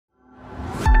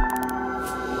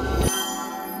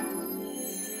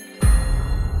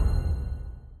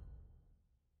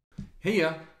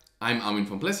Heya, I'm Armin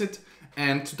from Placid,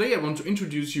 and today I want to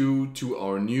introduce you to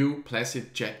our new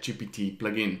Placid ChatGPT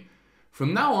plugin.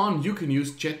 From now on, you can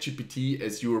use ChatGPT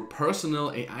as your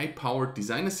personal AI-powered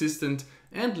design assistant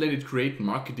and let it create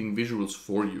marketing visuals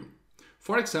for you.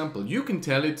 For example, you can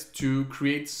tell it to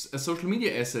create a social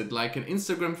media asset like an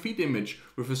Instagram feed image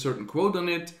with a certain quote on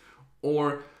it,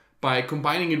 or by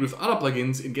combining it with other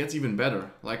plugins, it gets even better,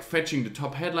 like fetching the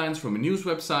top headlines from a news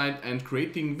website and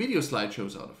creating video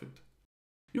slideshows out of it.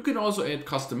 You can also add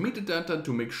custom metadata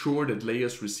to make sure that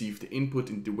layers receive the input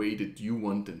in the way that you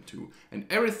want them to, and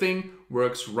everything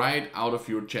works right out of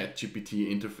your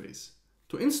ChatGPT interface.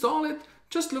 To install it,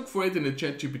 just look for it in the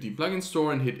ChatGPT plugin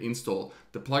store and hit install.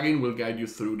 The plugin will guide you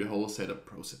through the whole setup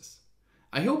process.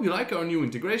 I hope you like our new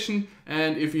integration,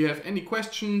 and if you have any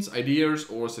questions, ideas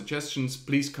or suggestions,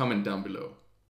 please comment down below.